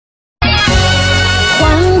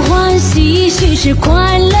是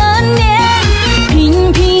快乐年，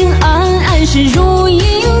平平安安是如意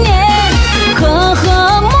年，和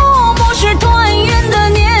和睦睦是团圆的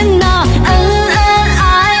年呐，恩恩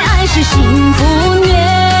爱爱是幸福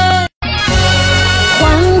年，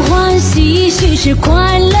欢欢喜喜是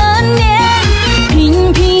快乐年，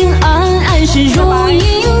平平安安是如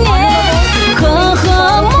意年，和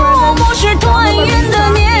和睦睦是团圆的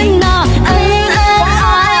年呐，恩恩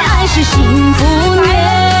爱爱是幸福年。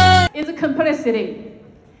Is complicity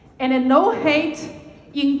and no hate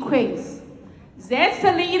in Queens. That's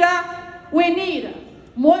the leader we need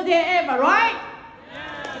more than ever, right?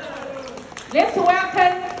 Let's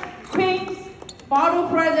welcome Queens Borough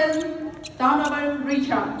President Donovan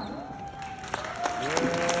Richard.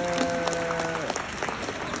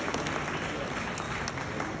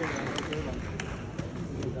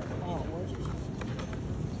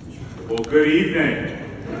 Well, good evening.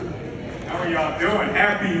 How are y'all doing?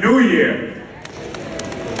 Happy New Year.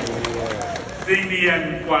 Cindy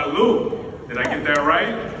and Guadalupe. Did I get that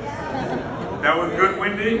right? That was good,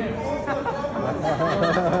 Wendy?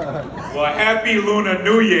 Well, happy Lunar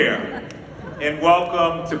New Year. And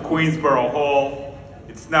welcome to Queensborough Hall.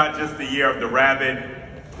 It's not just the year of the rabbit.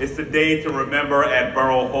 It's the day to remember at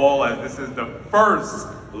Borough Hall, as this is the first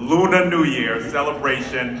Lunar New Year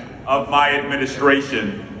celebration of my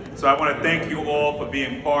administration. So I want to thank you all for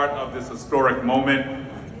being part of this historic moment.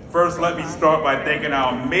 First, let me start by thanking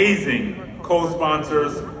our amazing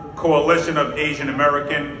co-sponsors, Coalition of Asian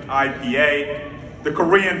American, IPA, the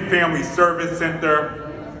Korean Family Service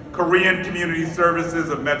Center, Korean Community Services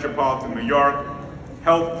of Metropolitan New York,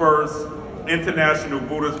 Health First, International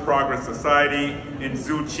Buddhist Progress Society, and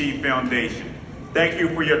Tzu Chi Foundation. Thank you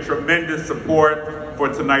for your tremendous support for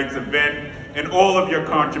tonight's event and all of your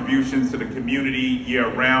contributions to the community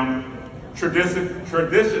year-round.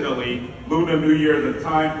 Traditionally, Lunar New Year is a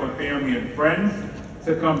time for family and friends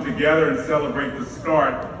to come together and celebrate the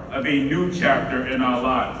start of a new chapter in our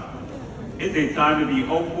lives. It's a time to be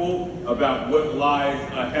hopeful about what lies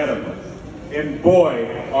ahead of us. And boy,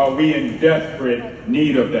 are we in desperate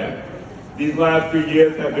need of that. These last few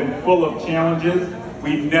years have been full of challenges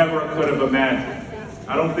we never could have imagined.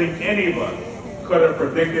 I don't think any of us could have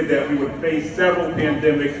predicted that we would face several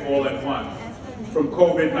pandemics all at once. From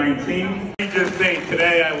COVID-19, let me just say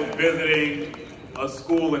today I was visiting a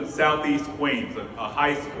school in Southeast Queens, a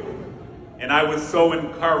high school, and I was so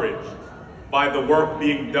encouraged by the work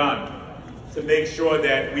being done to make sure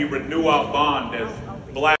that we renew our bond as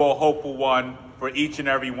Black, hopeful one for each and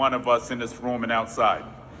every one of us in this room and outside.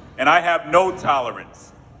 And I have no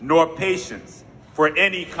tolerance nor patience for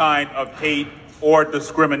any kind of hate or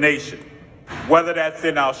discrimination, whether that's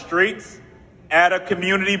in our streets, at a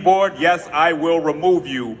community board. Yes, I will remove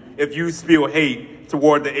you if you spew hate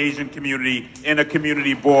toward the Asian community in a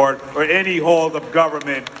community board or any halls of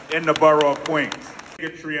government in the borough of Queens.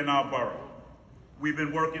 Bigotry in our borough. We've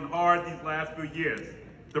been working hard these last few years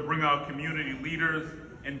to bring our community leaders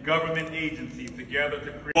and government agencies together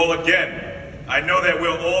to create. Well, again, I know that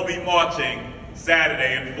we'll all be marching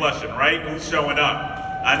Saturday in Flushing, right? Who's showing up?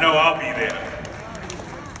 I know I'll be there.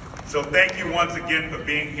 So thank you once again for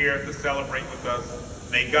being here to celebrate with us.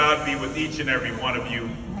 May God be with each and every one of you.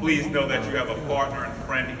 Please know that you have a partner and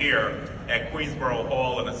friend here at Queensborough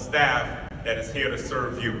Hall and a staff that is here to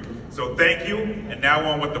serve you. So thank you, and now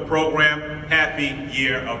on with the program. Happy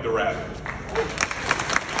Year of the Rabbit.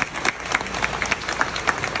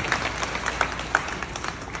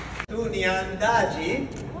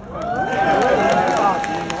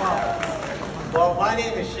 Well, my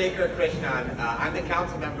name is Shekhar Krishnan. I'm the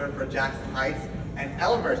council member for Jackson Heights and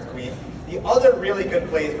Elmhurst, Queens, the other really good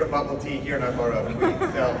place for bubble tea here in our borough of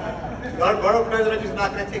Queens. So, our borough president is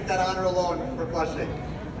not going to take that honor alone for Flushing.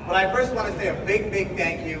 But I first want to say a big, big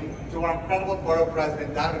thank you to our incredible borough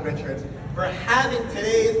president, Donovan Richards, for having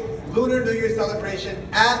today's Lunar New Year celebration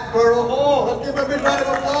at Borough Hall. Let's give him a big round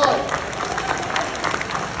of applause.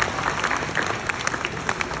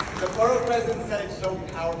 The borough president said it so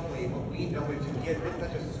powerfully, but we know it too. He has been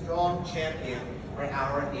such a strong champion for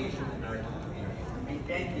our Asian American community. We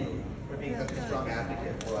thank you for being such a strong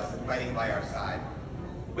advocate for us and fighting by our side.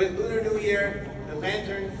 With Lunar New Year, the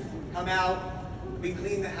lanterns come out, we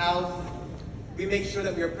clean the house, we make sure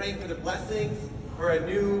that we are praying for the blessings for a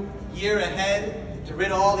new year ahead, to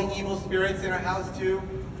rid all the evil spirits in our house too.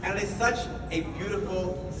 And it is such a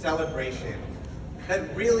beautiful celebration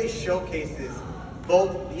that really showcases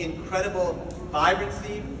both the incredible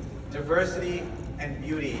vibrancy, diversity, and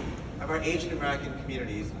beauty of our Asian American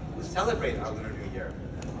communities who celebrate our Lunar New Year.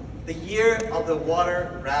 The Year of the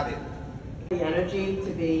Water Rabbit. The energy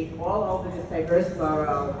to be all over this diverse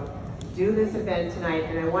borough do this event tonight,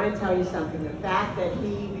 and I want to tell you something. The fact that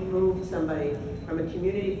he removed somebody from a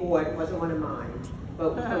community board, wasn't one of mine,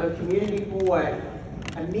 but from a community board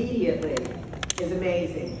immediately is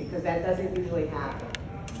amazing, because that doesn't usually happen.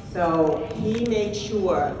 So he made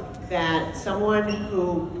sure that someone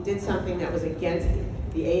who did something that was against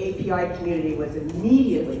the AAPI community was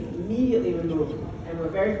immediately removed. And we're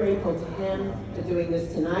very grateful to him for doing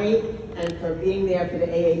this tonight and for being there for the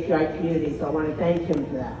AAPI community. So I want to thank him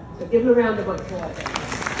for that. So give him a round of applause.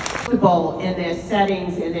 In their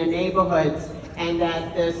settings, in their neighborhoods, and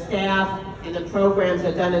that the staff and the programs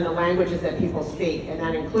are done in the languages that people speak, and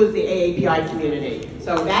that includes the AAPI community.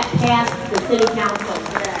 So that passed the City Council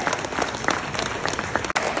today.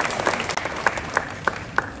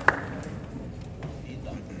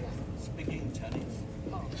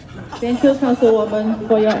 Thank you, Councilwoman,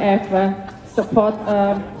 for your effort. Support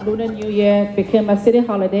Lunar New Year became a city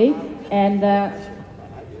holiday and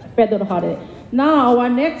federal holiday. Now, our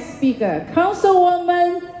next speaker,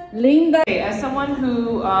 Councilwoman Linda. As someone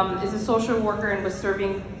who is a social worker and was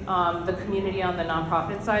serving the community on the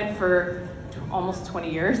nonprofit side for almost 20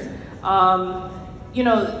 years, you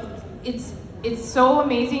know, it's so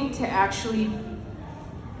amazing to actually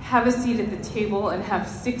have a seat at the table and have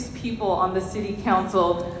 6 people on the city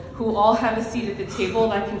council who all have a seat at the table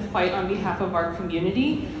that can fight on behalf of our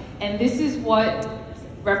community. And this is what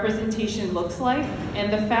representation looks like.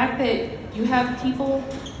 And the fact that you have people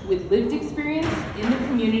with lived experience in the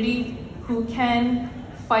community who can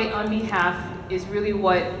fight on behalf is really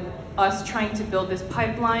what us trying to build this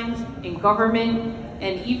pipeline in government,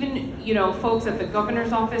 and even, you know, folks at the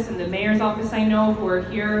governor's office and the mayor's office I know who are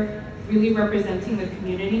here really representing the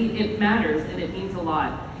community, it matters and it means a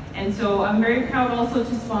lot. And so I'm very proud also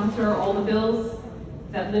to sponsor all the bills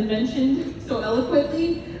that Lynn mentioned so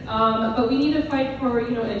eloquently. But we need to fight for,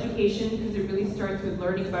 you know, education, because it really starts with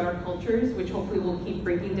learning about our cultures, which hopefully will keep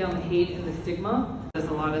breaking down the hate and the stigma. Does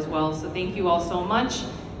a lot as well. So thank you all so much.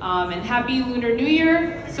 And happy Lunar New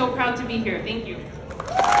Year. So proud to be here. Thank you.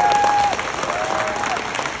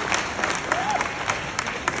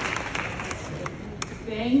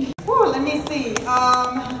 Thank you. Ooh, let me see.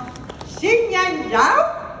 Xin Yan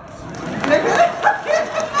Yao? A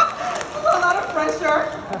lot of pressure.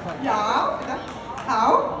 Yao? How?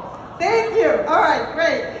 Thank you. All right,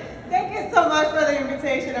 great. Thank you so much for the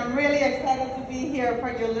invitation. I'm really excited to be here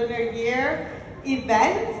for your Lunar Year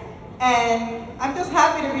event. And I'm just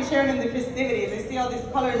happy to be sharing in the festivities. I see all these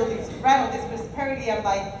colors, all these red, all this prosperity. I'm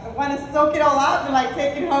like, I want to soak it all out and like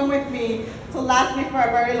take it home with me to last me for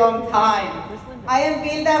a very long time. I am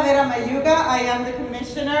Vilda Vera Mayuga. I am the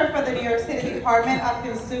Commissioner for the New York City Department of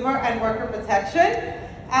Consumer and Worker Protection.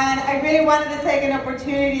 And I really wanted to take an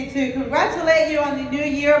opportunity to congratulate you on the new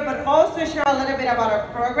year, but also share a little bit about our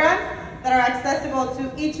programs that are accessible to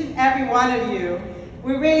each and every one of you.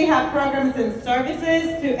 We really have programs and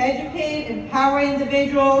services to educate, empower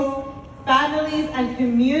individuals, families, and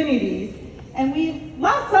communities. And we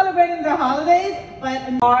love celebrating the holidays,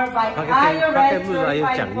 but more by IRS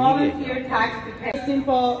certified volunteer tax preparers.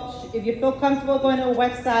 Simple. If you feel comfortable going to a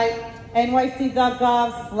website,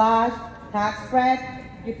 nyc.gov/tax spread.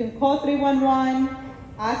 You can call 311,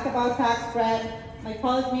 ask about tax spread. My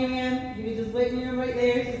colleague Miriam, you can just wait Miriam right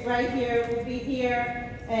there. She's right here. We'll be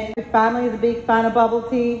here. And my family is a big fan of bubble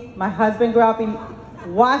tea. My husband grew up in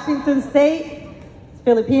Washington State. He's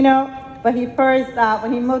Filipino, but he first,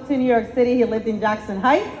 when he moved to New York City, he lived in Jackson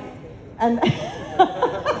Heights. And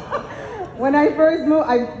when I first moved,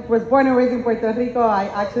 I was born and raised in Puerto Rico. I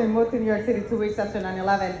actually moved to New York City 2 weeks after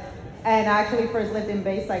 9/11. And I actually first lived in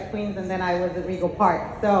Bayside, Queens, and then I was at Regal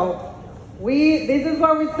Park. So this is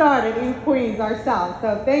where we started, in Queens ourselves.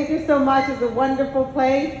 So thank you so much. It's a wonderful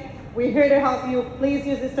place. We're here to help you. Please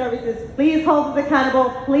use the services. Please hold us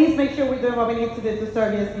accountable. Please make sure we're doing what we need to do to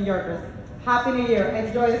serve you as New Yorkers. Happy New Year.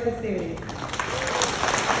 Enjoy the festivities.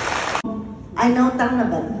 I know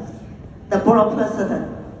Donovan, the borough president.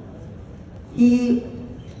 He,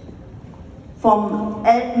 from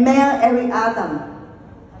Mayor Eric Adam,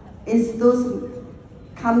 is those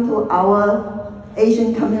come to our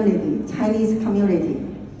Asian community, Chinese community.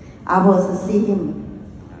 I was to see him.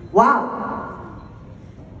 Wow,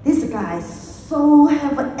 this guy so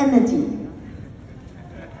have energy.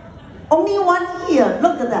 Only 1 year,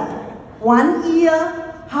 look at that. 1 year,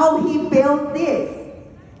 how he built this.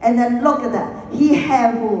 And then look at that. He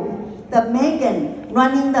have the Megan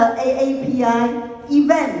running the AAPI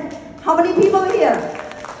event. How many people here?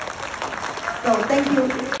 So thank you.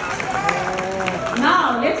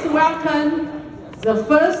 Now let's welcome the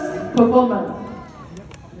first performer,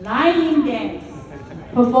 Lion Dance,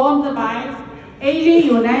 performed by Asian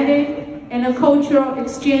United and a Cultural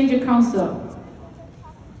Exchange Council.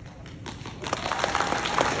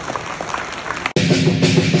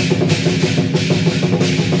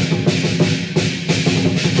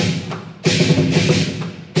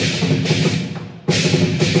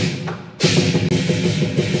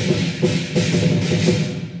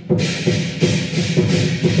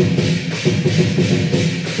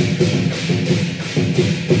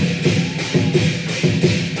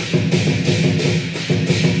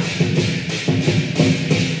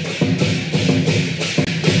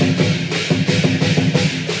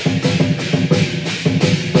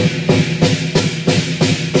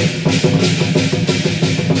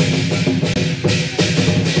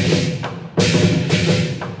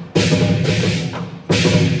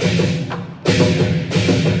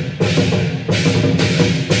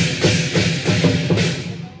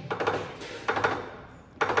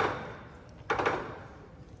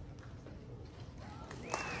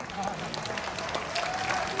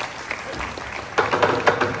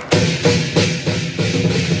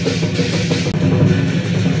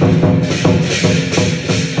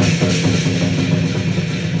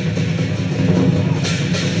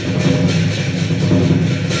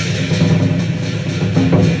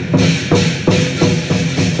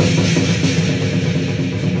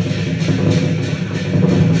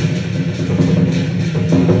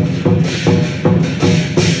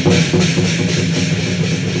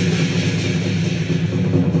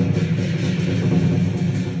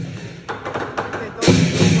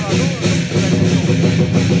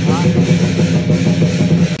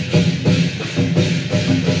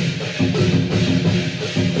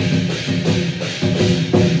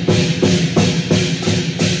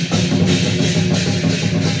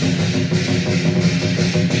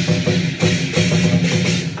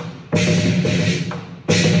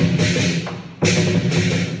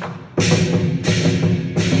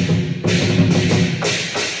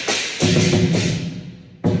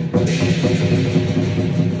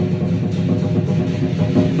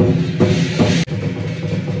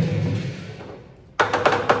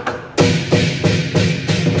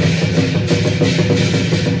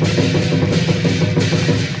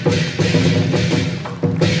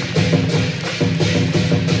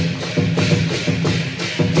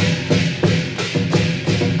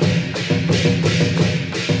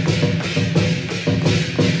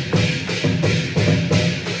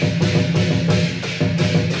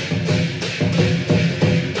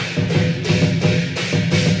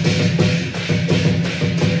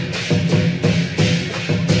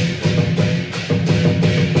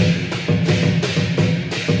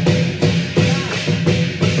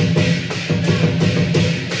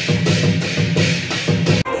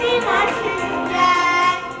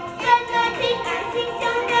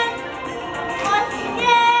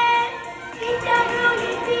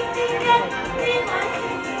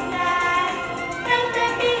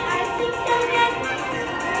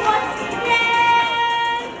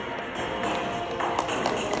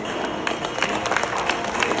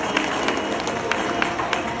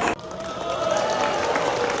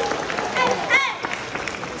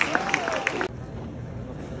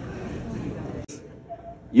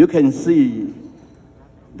 You can see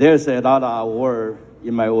there's a lot of work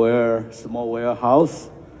in my small warehouse.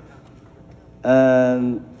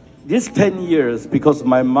 And this 10 years, because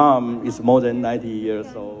my mom is more than 90 years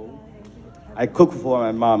old, I cook for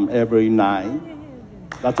my mom every night.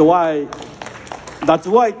 That's why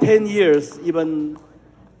 10 years, even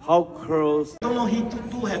how close. I don't know, he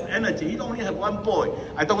do have energy. He only have one boy.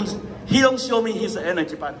 He don't show me his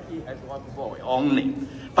energy, but he has one boy only.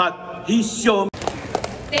 But he showed me.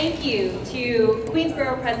 Thank you to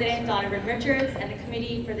Queensborough President Donovan Richards and the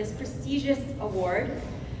committee for this prestigious award.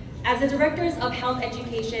 As the Directors of Health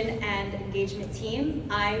Education and Engagement team,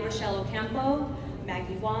 I, Rochelle Ocampo,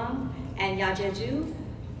 Maggie Wong, and Yaje Ju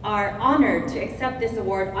are honored to accept this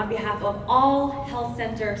award on behalf of all health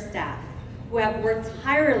center staff who have worked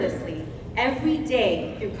tirelessly every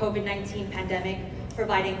day through COVID-19 pandemic,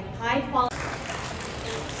 providing high quality.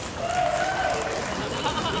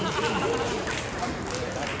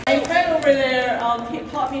 My friend over there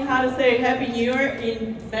taught me how to say Happy New Year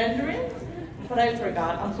in Mandarin, but I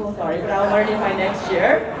forgot. I'm so sorry, but I'll learn it by next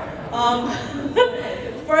year.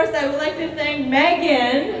 First, I would like to thank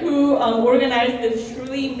Megan, who organized this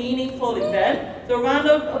truly meaningful event. So, round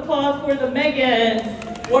of applause for the Megan's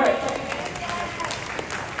work.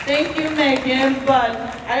 Thank you, Megan. But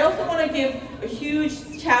I also want to give a huge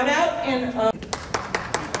shout out and.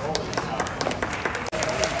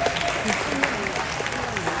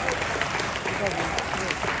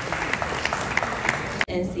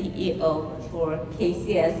 And CEO for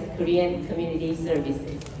KCS Korean Community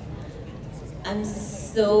Services. I'm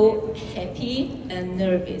so happy and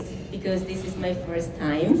nervous because this is my first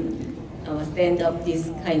time stand up this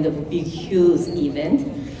kind of big, huge event.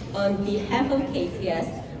 On behalf of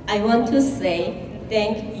KCS, I want to say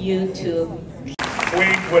thank you to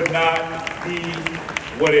Queens would not be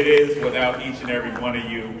what it is without each and every one of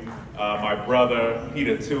you. My brother,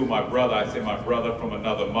 Peter too, my brother, I say my brother from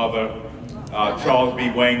another mother, Charles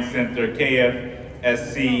B. Wayne Center,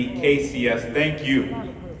 KFSC, KCS, thank you.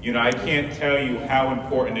 You know, I can't tell you how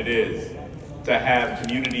important it is to have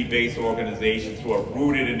community-based organizations who are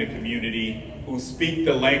rooted in the community, who speak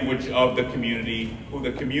the language of the community, who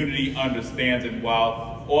the community understands. And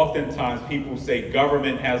while oftentimes people say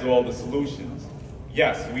government has all the solutions,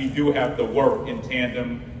 yes, we do have to work in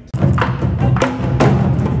tandem.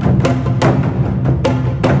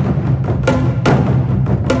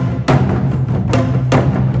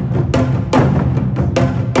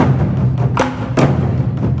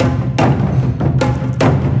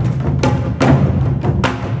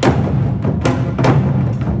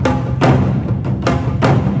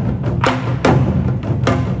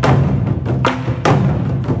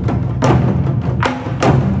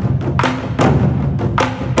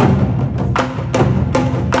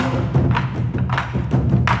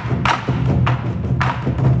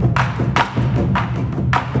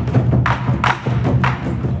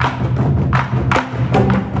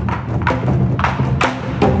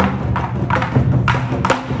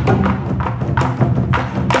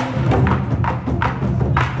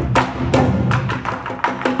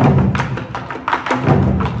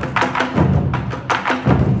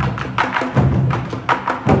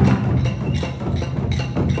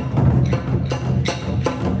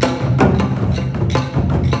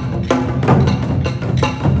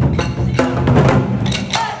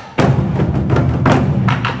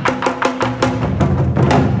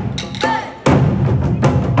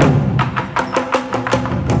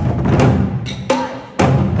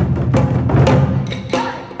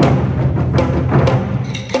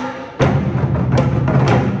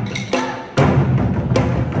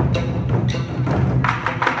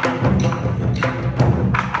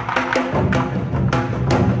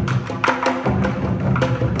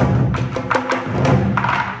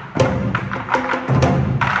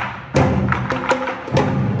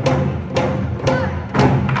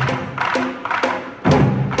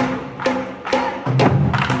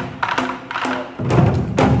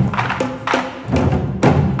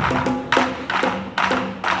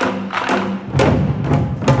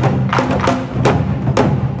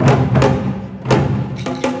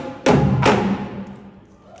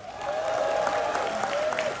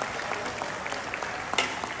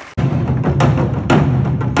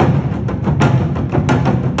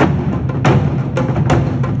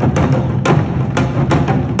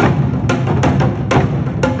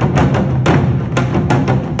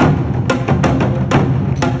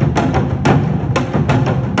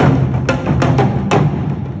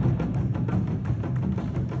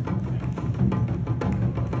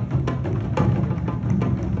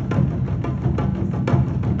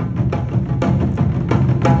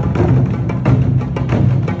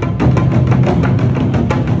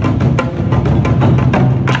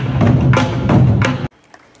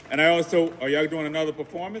 So, are y'all doing another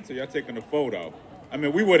performance or y'all taking a photo? I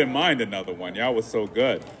mean, we wouldn't mind another one. Y'all was so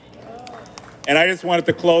good. And I just wanted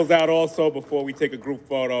to close out also before we take a group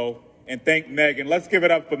photo and thank Megan. Let's give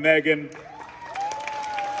it up for Megan.